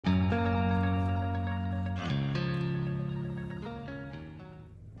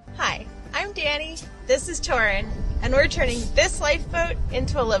I'm Danny, this is Torin, and we're turning this lifeboat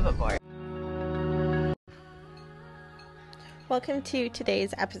into a liveaboard. Welcome to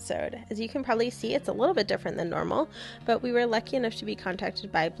today's episode. As you can probably see, it's a little bit different than normal, but we were lucky enough to be contacted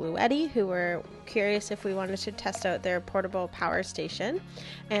by Bluetti, who were curious if we wanted to test out their portable power station,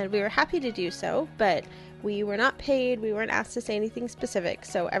 and we were happy to do so, but we were not paid, we weren't asked to say anything specific,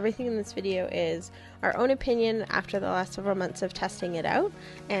 so everything in this video is our own opinion after the last several months of testing it out,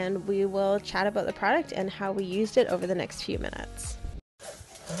 and we will chat about the product and how we used it over the next few minutes.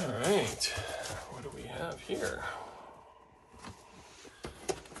 Alright, what do we have here?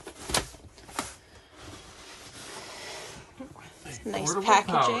 Nice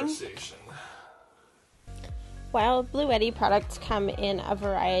packaging. While Bluetti products come in a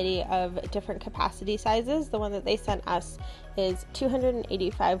variety of different capacity sizes, the one that they sent us is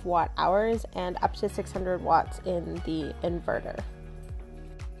 285 watt hours and up to 600 watts in the inverter.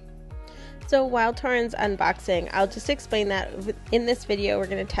 So while Torin's unboxing, I'll just explain that in this video we're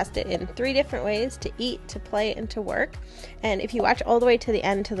going to test it in 3 different ways: to eat, to play, and to work. And if you watch all the way to the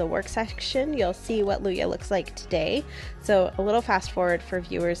end to the work section, you'll see what Luja looks like today. So a little fast forward for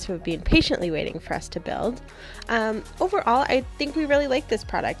viewers who have been patiently waiting for us to build. Overall, I think we really like this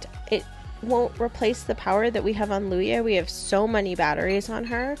product. It won't replace the power that we have on Luja. We have so many batteries on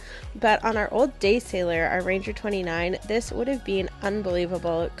her, but on our old day sailor, our Ranger 29, this would have been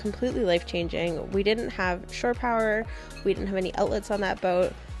unbelievable, completely life-changing. We didn't have shore power, we didn't have any outlets on that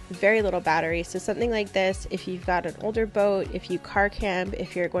boat, very little battery. So something like this, if you've got an older boat, if you car camp,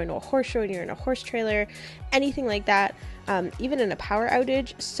 if you're going to a horse show and you're in a horse trailer, anything like that, even in a power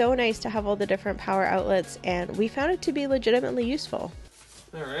outage, so nice to have all the different power outlets, and we found it to be legitimately useful.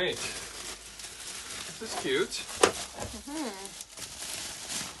 All right. This is cute.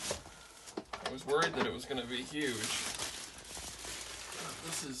 I was worried that it was going to be huge. But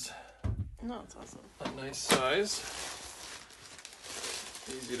this is it's awesome. A nice size.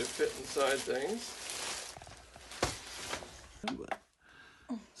 Easy to fit inside things.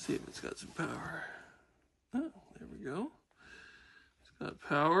 See if it's got some power. Oh, there we go. It's got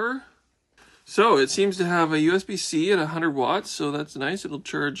power. So it seems to have a USB-C at 100 watts, so that's nice. It'll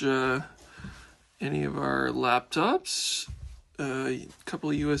charge any of our laptops. A couple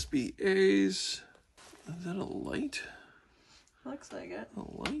of USB-A's. Is that a light? Looks like it. A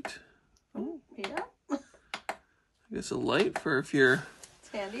light? Oh, yeah. I guess a light for if you're It's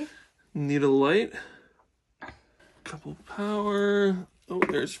handy. Need a light. Couple power. Oh,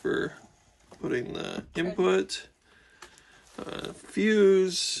 there's for putting the input.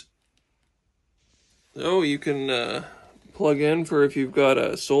 Fuse. Oh, you can plug in for if you've got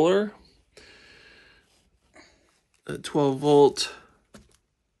a solar. A 12 volt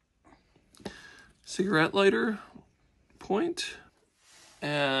cigarette lighter point,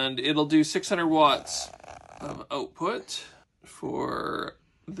 and it'll do 600 watts of output for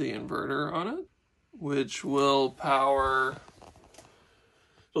the inverter on it, which will power,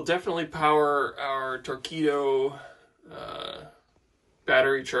 it'll definitely power our Torpedo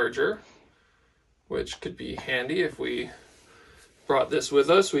battery charger, which could be handy. If we brought this with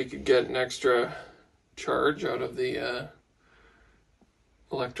us, we could get an extra charge out of the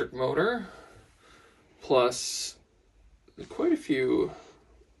electric motor, plus quite a few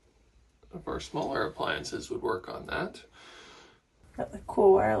of our smaller appliances would work on that. Got the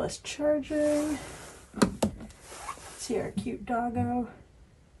cool wireless charging. See our cute doggo.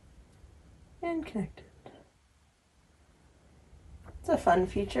 And connected. It's a fun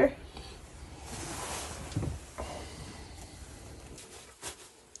feature.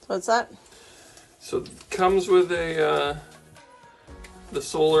 So what's that? So it comes with a the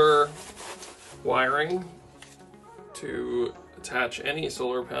solar wiring to attach any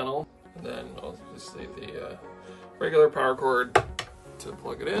solar panel, and then obviously the regular power cord to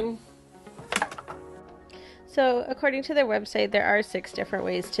plug it in. So according to their website, there are 6 different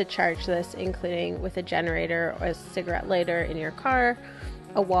ways to charge this, including with a generator or a cigarette lighter in your car,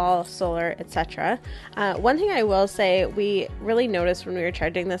 a wall, solar, etc. One thing I will say, we really noticed when we were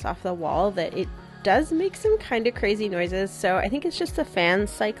charging this off the wall that it does make some kind of crazy noises, so I think it's just the fan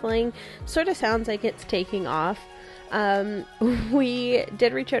cycling. Sort of sounds like it's taking off. We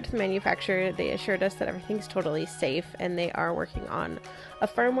did reach out to the manufacturer. They assured us that everything's totally safe, and they are working on a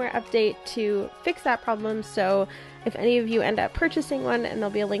firmware update to fix that problem. So if any of you end up purchasing one, and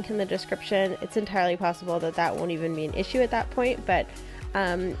there'll be a link in the description, it's entirely possible that that won't even be an issue at that point, but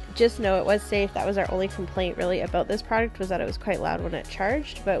just know it was safe. That was our only complaint really about this product, was that it was quite loud when it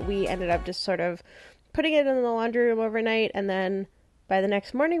charged, but we ended up just sort of putting it in the laundry room overnight, and then by the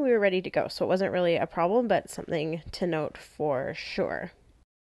next morning we were ready to go. So it wasn't really a problem, but something to note for sure.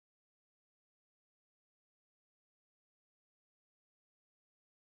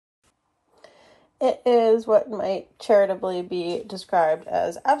 It is what might charitably be described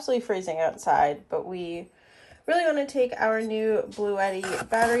as absolutely freezing outside, but we really want to take our new Bluetti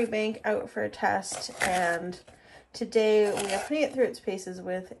battery bank out for a test, and today we are putting it through its paces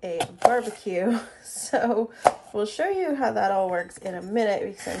with a barbecue. So we'll show you how that all works in a minute,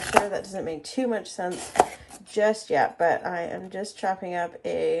 because I'm sure that doesn't make too much sense just yet, but I am just chopping up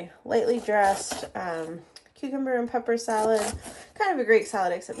a lightly dressed cucumber and pepper salad. Kind of a Greek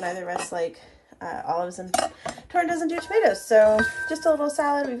salad, except neither of us like olives, and Torrin doesn't do tomatoes, so just a little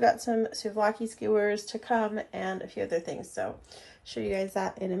salad. We've got some souvlaki skewers to come and a few other things, so show you guys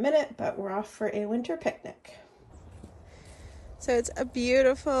that in a minute, but we're off for a winter picnic. So it's a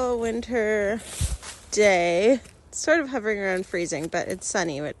beautiful winter day. It's sort of hovering around freezing, but it's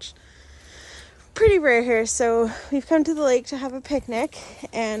sunny, which pretty rare here. So we've come to the lake to have a picnic,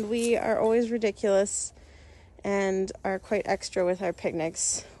 and we are always ridiculous and are quite extra with our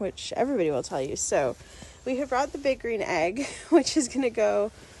picnics, which everybody will tell you. So we have brought the big green egg, which is going to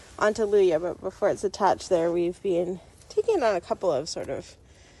go onto Luja, but before it's attached there, we've been taking on a couple of sort of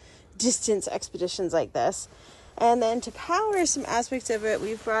distance expeditions like this. And then to power some aspects of it,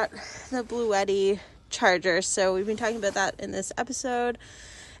 we've brought the Bluetti charger. So we've been talking about that in this episode,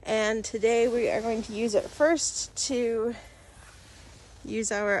 and today we are going to use it first to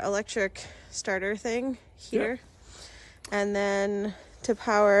use our electric starter thing heater, and then to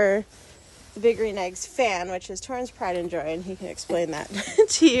power the big green egg's fan, which is Torrin's pride and joy, and he can explain that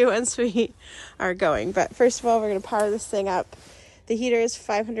to you once we are going. But first of all, we're going to power this thing up. The heater is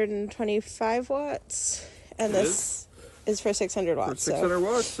 525 watts, and this is for 600 watts. For 600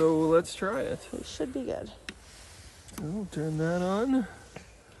 watts, so let's try it. It should be good. I'll turn that on,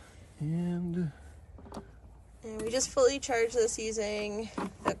 and we just fully charged this using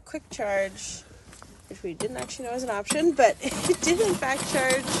a quick charge, which we didn't actually know was an option, but it did in fact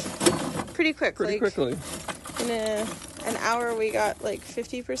charge pretty quick. Quickly. In an hour we got like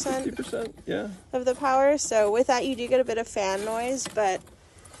 50%, yeah, of the power. So with that you do get a bit of fan noise, but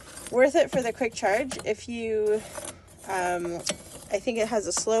worth it for the quick charge. If you, I think it has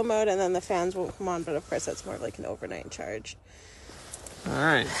a slow mode and then the fans won't come on, but of course that's more of like an overnight charge.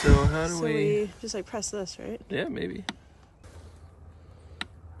 Alright, so how do we just like press this, right? Yeah, maybe.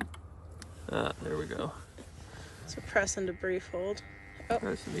 Ah, there we go. So press into brief hold. Oh.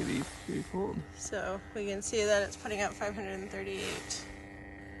 Press maybe brief hold. So we can see that it's putting out 538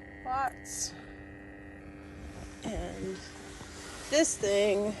 watts. And this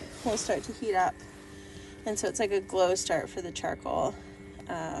thing will start to heat up. And so it's like a glow start for the charcoal.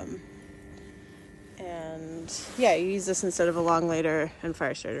 And yeah, you use this instead of a long lighter and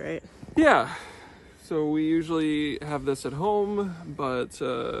fire starter, right? Yeah. So we usually have this at home, but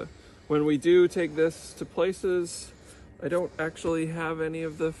when we do take this to places, I don't actually have any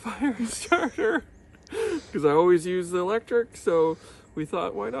of the fire starter because I always use the electric. So we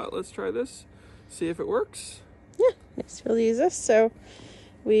thought, why not? Let's try this, see if it works. Yeah, nice. We'll use this. So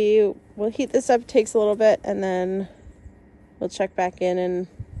we will heat this up. It takes a little bit, and then we'll check back in and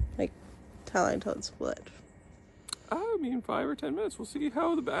like how long until it's split. I mean, 5 or 10 minutes. We'll see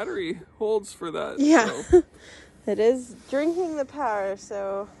how the battery holds for that. Yeah, so. It is drinking the power,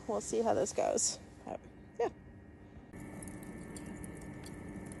 so we'll see how this goes. Yeah.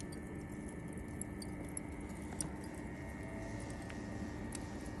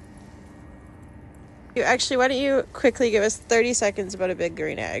 Actually, why don't you quickly give us 30 seconds about a big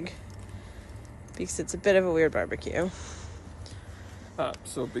green egg? Because it's a bit of a weird barbecue.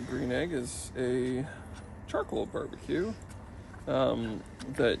 So Big Green Egg is a charcoal barbecue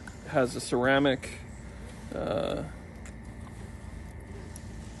that has a ceramic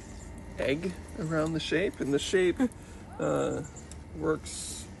egg around the shape, and the shape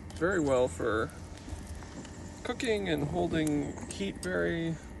works very well for cooking and holding heat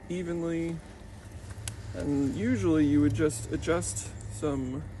very evenly. And usually you would just adjust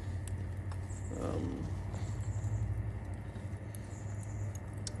some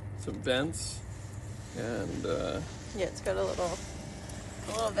vents, and yeah, it's got a little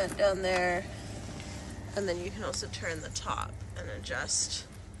vent down there, and then you can also turn the top and adjust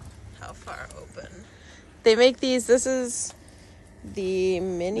how far open. They make these. This is the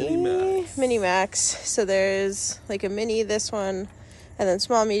Mini Max. So there's like a mini, this one, and then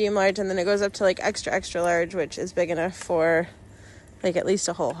small, medium, large, and then it goes up to like extra, extra large, which is big enough for like at least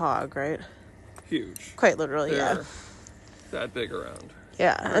a whole hog, right? Huge. Quite literally, They're that big around.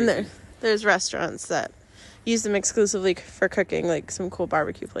 Yeah, Crazy. And there's restaurants that use them exclusively for cooking, like some cool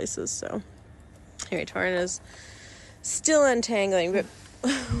barbecue places. So anyway, Torrin is still untangling, but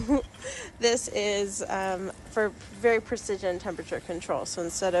this is for very precision temperature control. So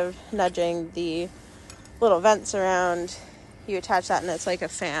instead of nudging the little vents around, you attach that and it's like a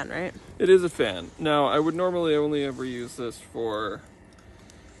fan, right? It is a fan. Now, I would normally only ever use this for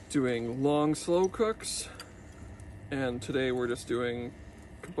doing long, slow cooks. And today we're just doing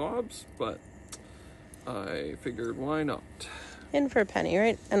kebabs, but I figured why not? In for a penny,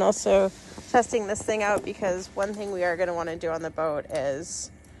 right? And also testing this thing out because one thing we are going to want to do on the boat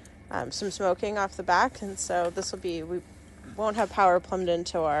is some smoking off the back. And so this will be, we won't have power plumbed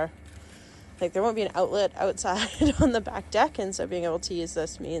into our, like there won't be an outlet outside on the back deck. And so being able to use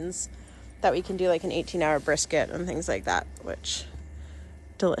this means that we can do like an 18-hour brisket and things like that, which,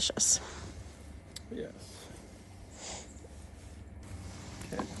 delicious. Yes.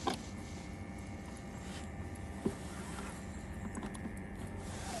 Okay.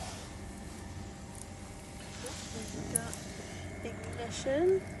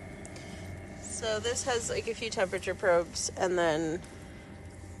 Ignition. So this has like a few temperature probes and then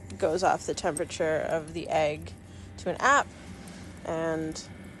goes off the temperature of the egg to an app and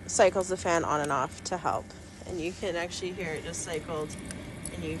cycles the fan on and off to help. And you can actually hear it just cycled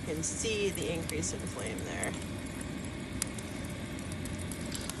and you can see the increase in flame there.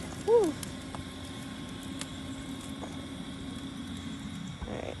 Woo.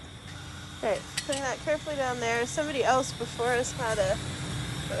 Alright, putting that carefully down there. Somebody else before us had a...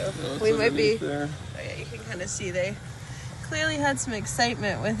 we might be... There. Oh yeah, you can kind of see they clearly had some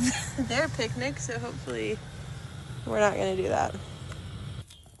excitement with their picnic, so hopefully we're not going to do that.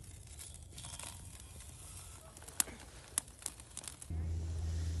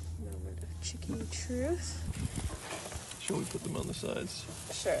 Moment of chicken truth. Shall we put them on the sides?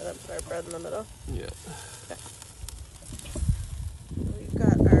 Sure, then put our bread in the middle. Yeah. Okay. We've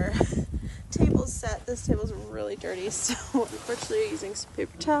got our tables set. This table's really dirty, so unfortunately we're using some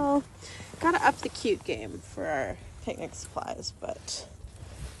paper towel. Gotta up the cute game for our picnic supplies, but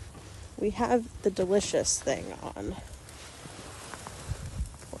we have the delicious thing on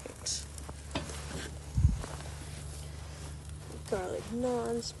point. Garlic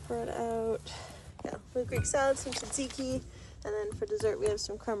naan spread out. Yeah, with Greek salad, some tzatziki, and then for dessert we have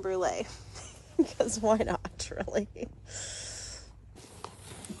some creme brulee. Because why not, really?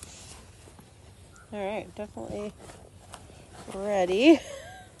 Alright, definitely ready.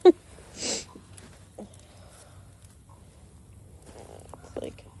 It's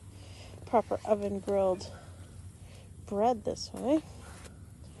like proper oven grilled bread this way.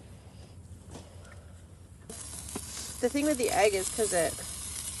 The thing with the egg is because it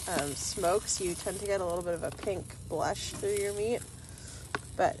smokes, you tend to get a little bit of a pink blush through your meat,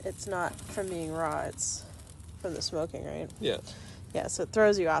 but it's not from being raw, it's from the smoking, right? Yeah. Yeah, so it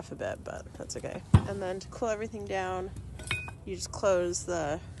throws you off a bit, but that's okay. And then to cool everything down, you just close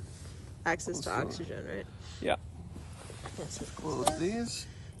the access to oxygen, right? Yeah. Yes, Just close these.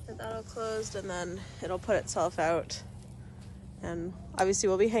 and that'll close, and then it'll put itself out. And obviously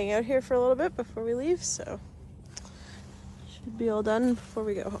we'll be hanging out here for a little bit before we leave, so should be all done before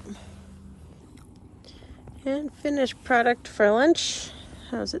we go home. And finished product for lunch.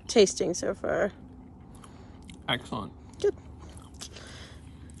 How's it tasting so far? Excellent. Good.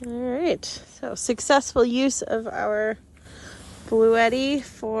 All right, so successful use of our Bluetti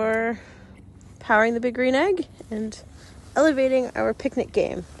for powering the big green egg and elevating our picnic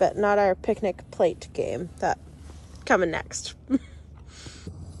game, but not our picnic plate game. That coming next.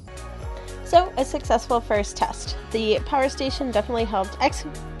 So, a successful first test. The power station definitely helped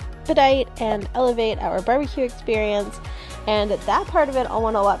expedite and elevate our barbecue experience, and that part of it all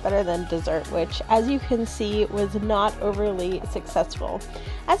went a lot better than dessert, which, as you can see, was not overly successful.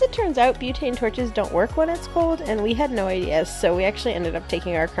 As it turns out, butane torches don't work when it's cold, and we had no idea, so we actually ended up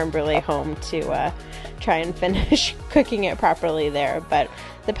taking our creme brulee home to try and finish cooking it properly there. But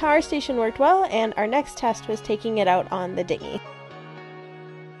the power station worked well, and our next test was taking it out on the dinghy.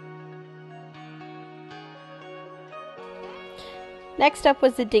 Next up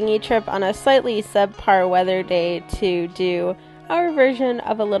was the dinghy trip on a slightly subpar weather day to do our version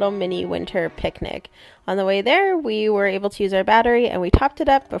of a little mini winter picnic. On the way there, we were able to use our battery and we topped it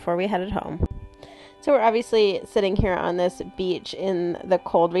up before we headed home. So we're obviously sitting here on this beach in the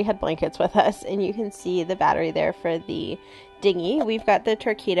cold. We had blankets with us, and you can see the battery there for the dinghy. We've got the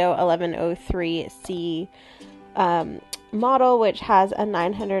Torqeedo 1103C model, which has a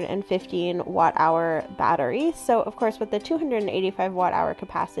 915 watt hour battery. So of course, with the 285 watt hour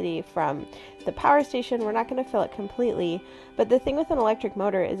capacity from the power station, we're not going to fill it completely. But the thing with an electric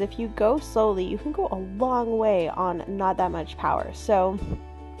motor is if you go slowly, you can go a long way on not that much power. So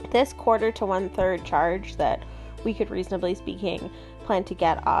this 1/4 to 1/3 charge that we could reasonably speaking plan to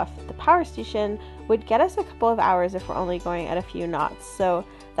get off the power station would get us a couple of hours if we're only going at a few knots. So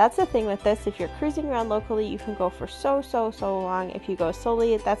that's the thing with this. If you're cruising around locally, you can go for so long. If you go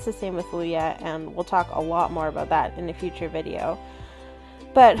solely, that's the same with Luja, and we'll talk a lot more about that in a future video.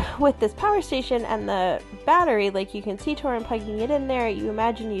 But with this power station and the battery, like you can see Torin plugging it in there, you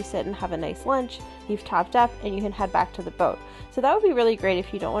imagine you sit and have a nice lunch, you've topped up, and you can head back to the boat. So that would be really great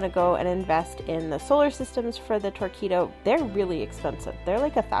if you don't want to go and invest in the solar systems for the Torqeedo. They're really expensive. They're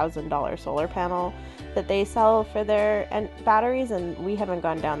like $1,000 solar panel that they sell for their batteries, and we haven't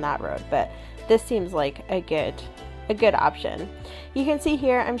gone down that road, but this seems like a good option. You can see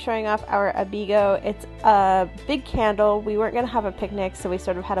here I'm showing off our Abigo. It's a big candle. We weren't going to have a picnic, so we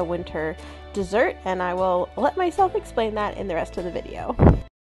sort of had a winter dessert, and I will let myself explain that in the rest of the video.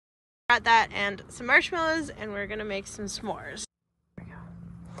 Got that and some marshmallows, and we're going to make some s'mores. There we go.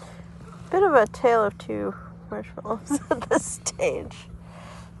 Bit of a tale of two marshmallows at this stage.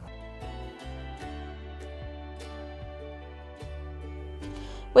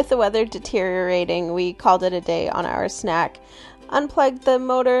 With the weather deteriorating, we called it a day on our snack, unplugged the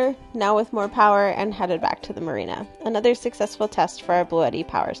motor, now with more power, and headed back to the marina. Another successful test for our Bluetti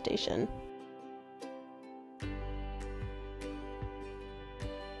Power Station.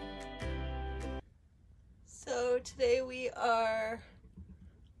 So today we are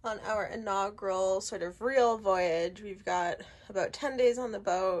on our inaugural sort of real voyage. We've got about 10 days on the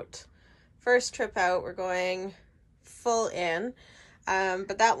boat. First trip out, we're going full in.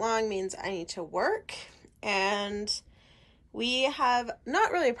 But that long means I need to work, and we have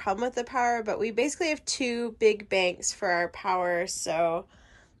not really a problem with the power, but we basically have two big banks for our power. So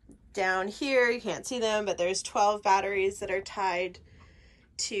down here, you can't see them, but there's 12 batteries that are tied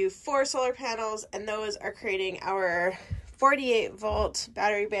to 4 solar panels, and those are creating our 48 volt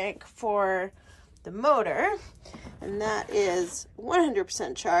battery bank for the motor, and that is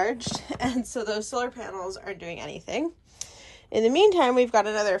 100% charged, and so those solar panels aren't doing anything. In the meantime, we've got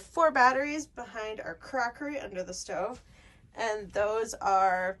another 4 batteries behind our crockery under the stove, and those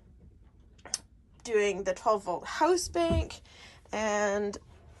are doing the 12 volt house bank, and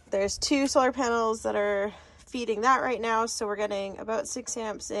there's 2 solar panels that are feeding that right now, so we're getting about 6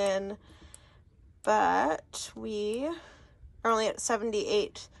 amps in, but we are only at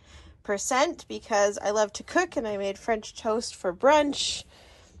 78% because I love to cook, and I made French toast for brunch.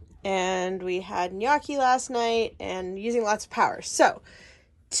 And we had gnocchi last night and using lots of power. So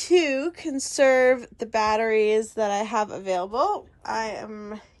to conserve the batteries that I have available, I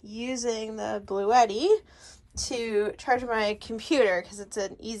am using the Bluetti to charge my computer because it's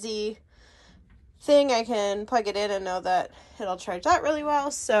an easy thing. I can plug it in and know that it'll charge that really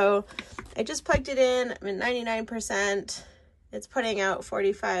well. So I just plugged it in. I'm at 99%. It's putting out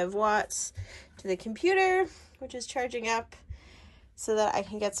 45 watts to the computer, which is charging up, so that I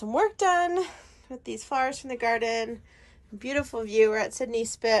can get some work done with these flowers from the garden. Beautiful view. We're at Sydney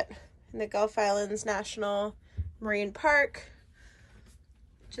Spit in the Gulf Islands National Marine Park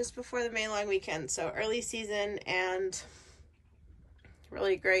just before the May long weekend. So early season and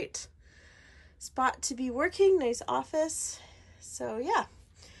really great spot to be working. Nice office. So yeah,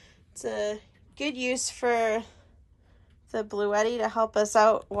 it's a good use for the Bluetti to help us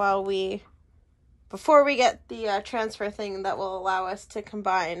out before we get the transfer thing that will allow us to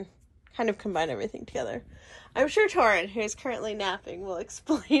combine everything together. I'm sure Torin, who is currently napping, will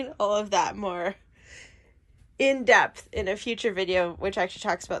explain all of that more in depth in a future video, which actually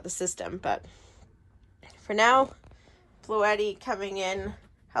talks about the system. But for now, Bluetti coming in,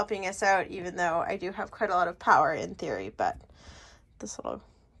 helping us out, even though I do have quite a lot of power in theory. But this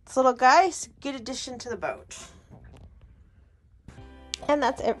little guy is a good addition to the boat. And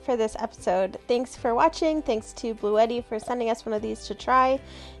that's it for this episode. Thanks for watching. Thanks to Bluetti for sending us one of these to try.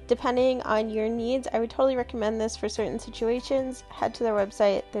 Depending on your needs, I would totally recommend this for certain situations. Head to their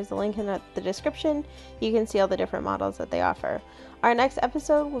website. There's a link in the description. You can see all the different models that they offer. Our next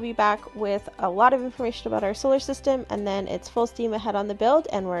episode will be back with a lot of information about our solar system, and then it's full steam ahead on the build,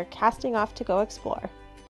 and we're casting off to go explore.